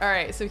looks like. All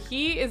right, so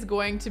he is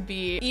going to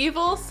be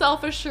evil,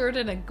 self-assured,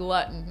 and a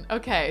glutton.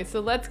 Okay, so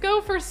let's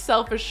go for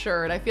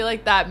self-assured. I feel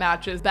like that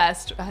matches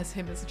best as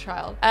him as a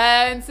child.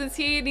 And since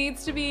he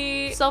needs to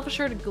be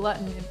self-assured,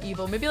 glutton, and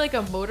evil, maybe like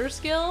a motor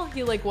skill.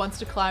 He like wants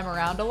to climb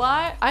around a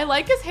lot. I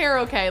like his hair.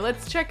 Okay,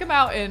 let's check him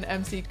out in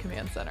MC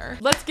Command Center.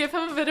 Let's give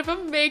him a bit of a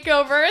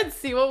makeover and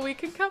see what we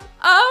can come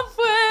up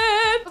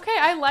with. Okay,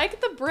 I like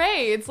the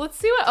braids. Let's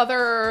see what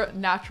other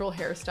natural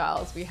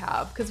hairstyles we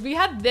have, because we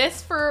had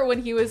this for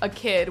when he was a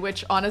kid,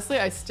 which honestly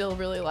I still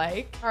really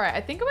like. All right, I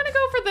think I'm gonna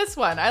go for this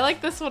one. I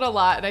like this one a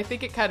lot, and I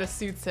think it kind of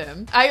suits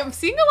him. I am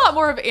seeing a lot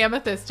more of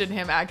Amethyst in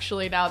him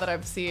actually now that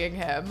I'm seeing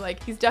him.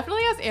 Like, he's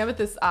definitely has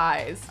Amethyst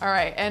eyes. All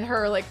right, and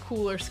her like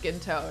cooler skin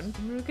tone.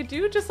 We could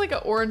do just like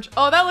an orange.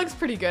 Oh, that looks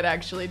pretty good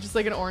actually. Just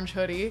like an orange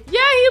hoodie. Yeah,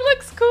 he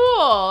looks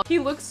cool. He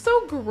looks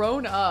so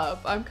grown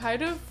up. I'm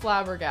kind of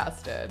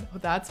flabbergasted. Oh,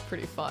 that's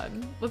pretty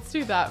fun. Let's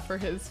do that for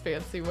his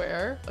fancy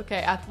wear.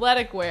 Okay,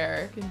 athletic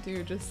wear. Can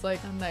do just like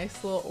a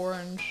nice little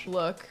orange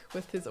look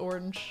with his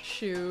orange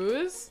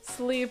shoes.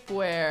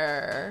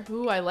 Sleepwear.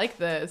 Ooh, I like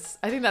this.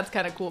 I think that's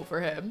kind of cool for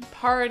him.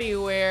 Party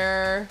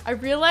wear. I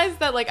realized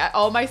that like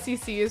all my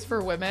CC is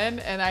for women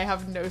and I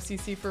have no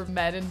CC for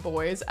men and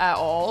boys at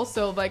all.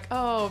 So like,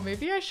 oh,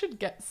 maybe I should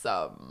get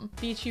some.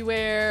 Beachy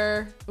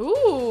wear.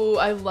 Ooh,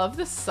 I love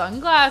the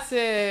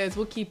sunglasses.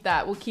 We'll keep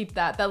that. We'll keep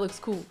that. That looks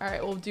cool. All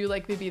right, we'll do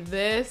like maybe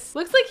this.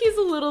 Looks like he's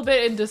a little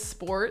bit into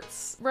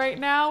sports right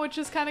now, which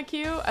is kind of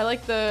cute. I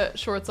like the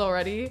shorts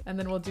already. And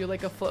then we'll do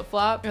like a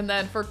flip-flop. And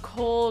then for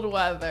cold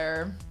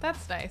weather,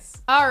 that's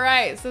nice. All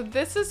right, so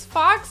this is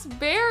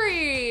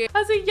Foxberry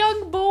as a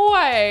young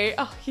boy.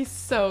 Oh, he's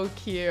so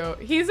cute.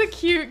 He's a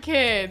cute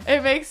kid.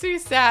 It makes me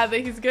sad that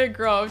he's gonna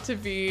grow up to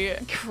be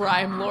a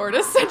crime lord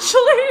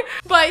essentially,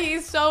 but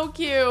he's so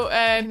cute,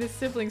 and his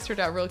siblings turned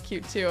out real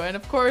cute too. And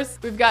of course,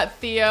 we've got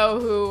Theo,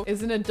 who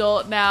is an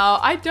adult now.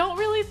 I don't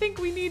really think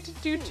we need to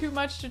do too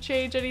much to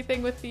change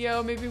anything with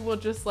Theo. Maybe we'll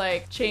just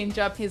like change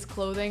up his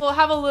clothing. We'll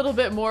have a little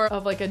bit more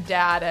of like a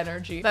dad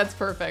energy. That's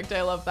perfect.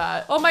 I love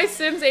that. All my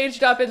Sims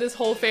aged up in this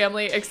whole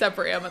family except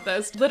for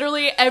Amethyst.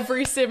 Literally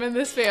every Sim in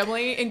this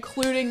family,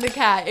 including the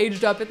cat,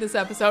 aged up in this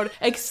episode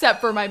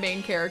except for my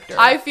main character.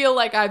 I feel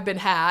like I've been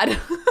had.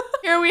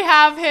 Here we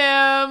have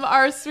him,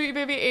 our sweet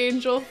baby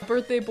angel,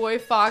 birthday boy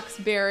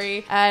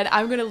Foxberry. And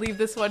I'm gonna leave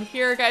this one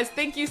here, guys.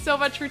 Thank you so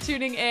much for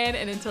tuning in.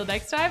 And until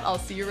next time, I'll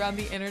see you around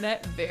the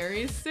internet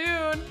very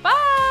soon.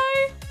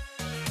 Bye!